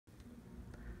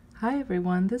Hi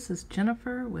everyone, this is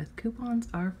Jennifer with Coupons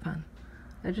Are Fun.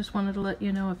 I just wanted to let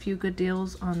you know a few good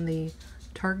deals on the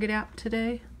Target app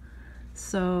today.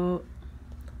 So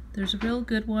there's a real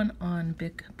good one on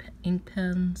Bic ink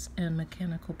pens and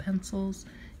mechanical pencils.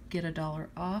 Get $1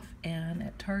 off, and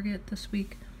at Target this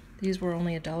week these were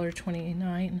only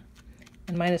 $1.29,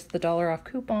 and minus the $1 off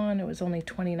coupon it was only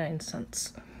 29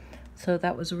 cents. So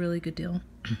that was a really good deal.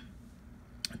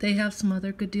 They have some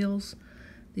other good deals.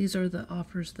 These are the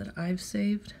offers that I've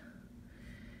saved,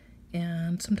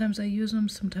 and sometimes I use them,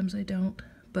 sometimes I don't,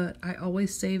 but I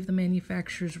always save the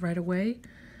manufacturers right away,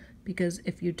 because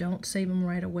if you don't save them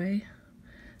right away,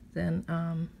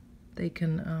 then they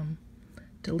can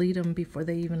delete them before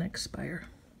they even expire.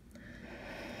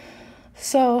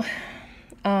 So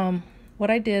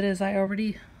what I did is I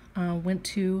already went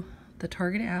to the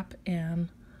Target app and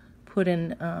put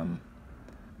in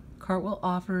Cartwheel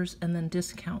offers and then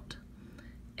discount.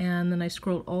 And then I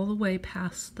scrolled all the way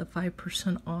past the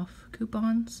 5% off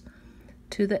coupons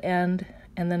to the end,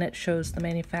 and then it shows the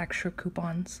manufacturer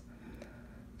coupons.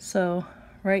 So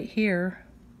right here,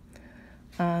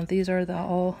 these are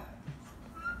all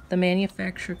the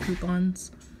manufacturer coupons.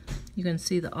 You can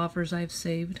see the offers I've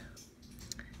saved,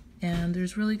 and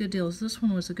there's really good deals. This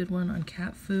one was a good one on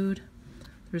cat food.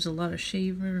 There's a lot of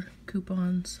shaver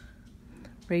coupons,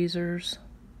 razors,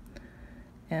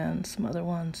 and some other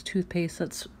ones. Toothpaste,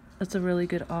 that's a really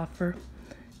good offer.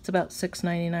 It's about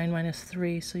 $6.99 minus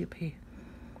 3, so you pay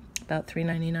about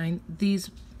 $3.99.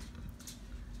 These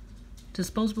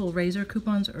disposable razor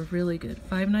coupons are really good.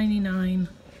 $5.99.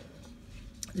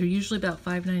 They're usually about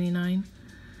 $5.99,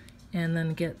 and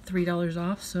then get $3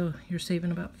 off, so you're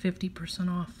saving about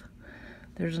 50% off.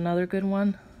 There's another good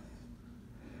one.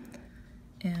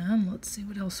 And let's see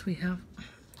what else we have.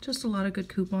 Just a lot of good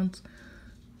coupons.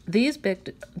 These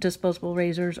Bic disposable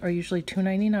razors are usually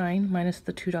 $2.99 minus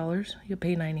the $2. You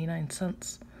pay 99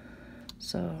 cents.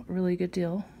 So really good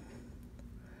deal.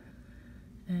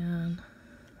 And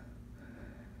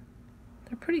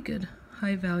they're pretty good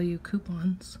high value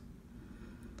coupons.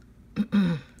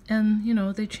 And you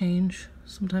know, they change.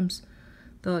 Sometimes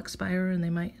they'll expire and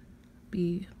they might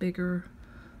be bigger,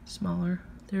 smaller.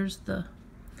 There's the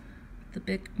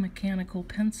Bic mechanical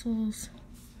pencils.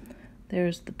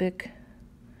 There's the Bic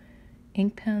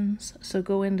ink pens. So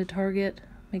go into Target,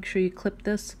 make sure you clip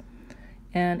this,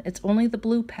 and it's only the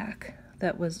blue pack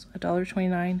that was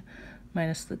 $1.29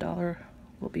 minus the $1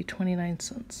 will be 29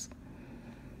 cents.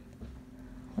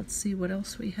 Let's see what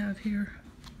else we have here.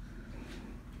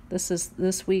 This is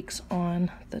this week's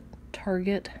on the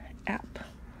Target app.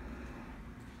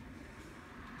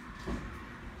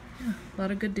 Yeah, a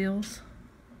lot of good deals.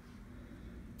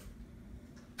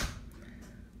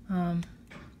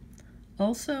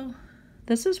 Also,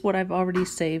 this is what I've already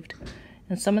saved,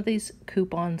 and some of these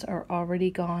coupons are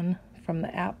already gone from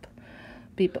the app,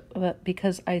 but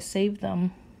because I saved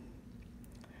them,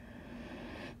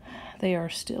 they are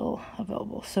still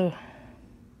available. So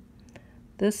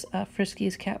this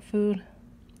Friskies cat food,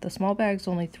 the small bag's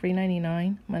only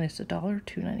 $3.99 minus $1,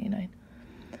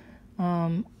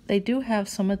 $2.99. They do have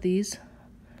some of these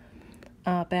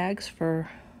bags for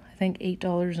I think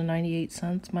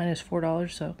 $8.98 minus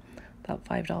 $4, so about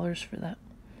 $5 for that.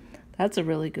 That's a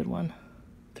really good one.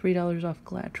 $3 off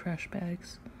Glad trash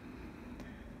bags.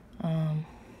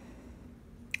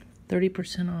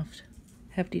 30% off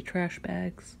hefty trash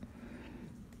bags.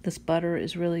 This butter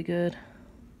is really good.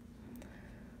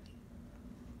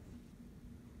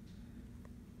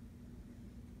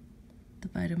 The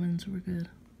vitamins were good.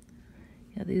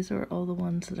 Yeah, these are all the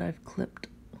ones that I've clipped.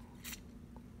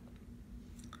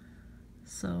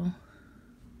 So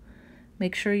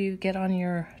make sure you get on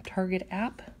your Target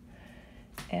app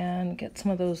and get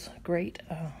some of those great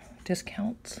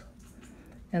discounts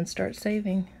and start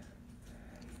saving.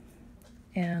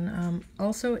 And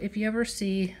also, if you ever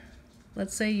see,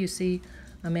 let's say you see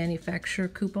a manufacturer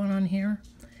coupon on here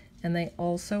and they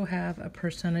also have a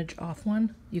percentage off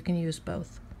one, you can use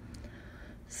both.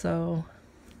 So,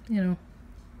 you know,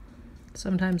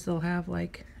 sometimes they'll have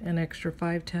like an extra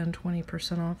 5, 10,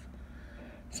 20% off,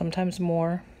 sometimes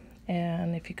more.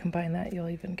 And if you combine that, you'll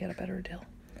even get a better deal.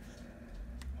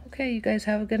 Okay, you guys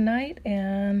have a good night,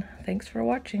 and thanks for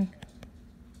watching.